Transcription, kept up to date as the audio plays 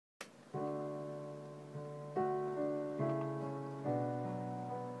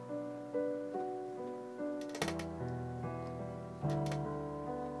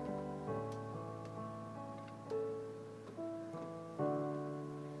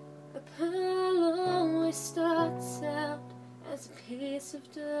piece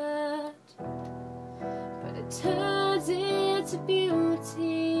of dirt, but it turns into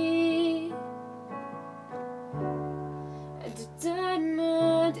beauty. And a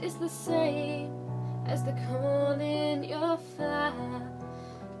diamond is the same as the coal in your fire,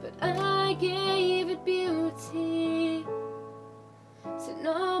 but I gave it beauty. So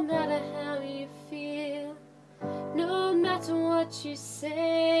no matter how you feel, no matter what you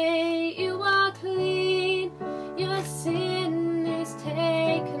say, you are clean, your sin is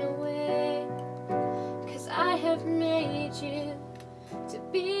taken away. 'Cause I have made you to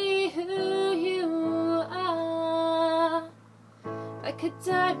be who you are, like a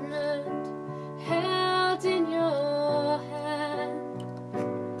diamond held in your hand,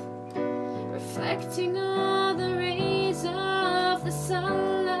 reflecting all the rays of the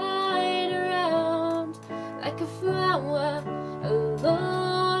sunlight around, like a flower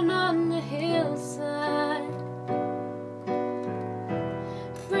alone on the hillside,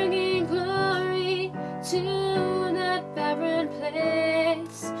 bringing glory to that barren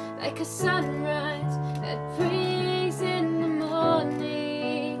place, like a sunrise that brings in the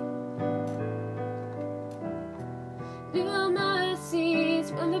morning. New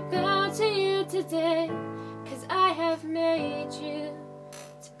mercies will abound to you today, 'cause I have made you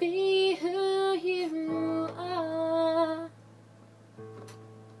to be who you are.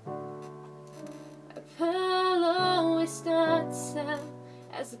 A pearl always starts out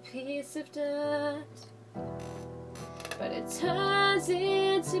as a piece of dirt, but it turns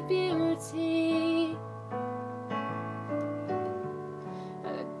into beauty.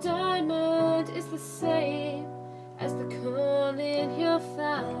 And a diamond is the same as the coal in your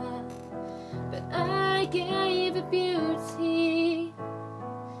fire, but I gave it beauty.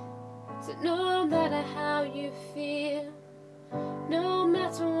 So no matter how you feel, no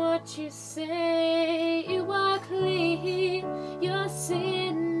matter what you say, you are clean, your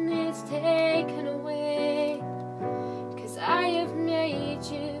sin is taken away. 'Cause I have made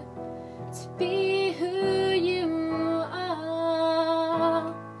you to be who you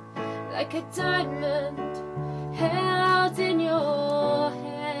are, like a diamond held in your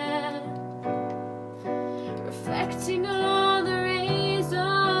hand, reflecting all the rays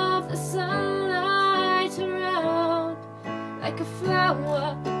of the sunlight around, like a flower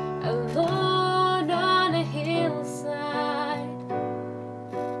alone on a hillside,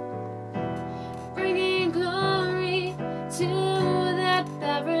 bringing glory to that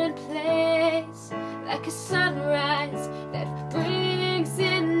barren place, like a sunrise that brings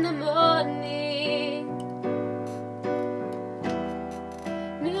in the morning.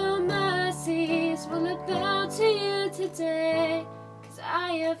 New mercies will abound to you today, 'cause I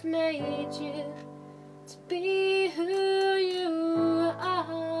have made you to be who you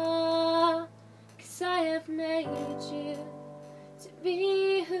are. 'Cause I have made you to be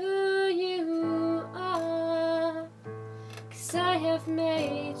who you are. 'Cause I have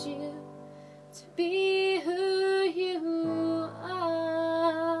made you to be who you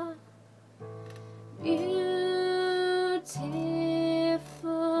are. Beautiful,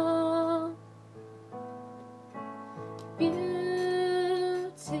 beautiful,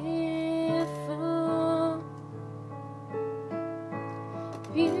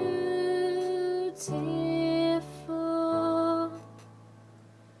 beautiful.